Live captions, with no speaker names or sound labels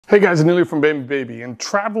Hey guys, Anilio from Bambi Baby, and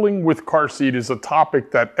traveling with car seat is a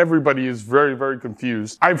topic that everybody is very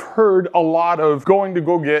confused. I've heard a lot of going to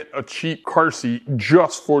go get a cheap car seat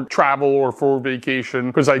just for travel or for vacation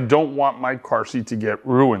because I don't want my car seat to get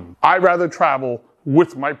ruined. I'd rather travel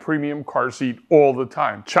with my premium car seat all the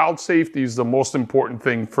time. Child safety is the most important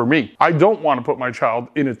thing for me. I don't want to put my child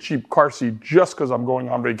in a cheap car seat just because I'm going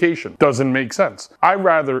on vacation. Doesn't make sense. I'd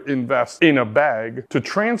rather invest in a bag to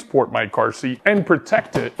transport my car seat and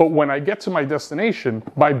protect it, but when I get to my destination,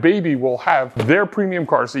 my baby will have their premium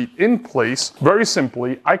car seat in place. Very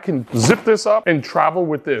simply, I can zip this up and travel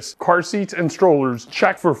with this. Car seats and strollers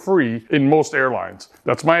check for free in most airlines.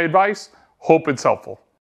 That's my advice. Hope it's helpful.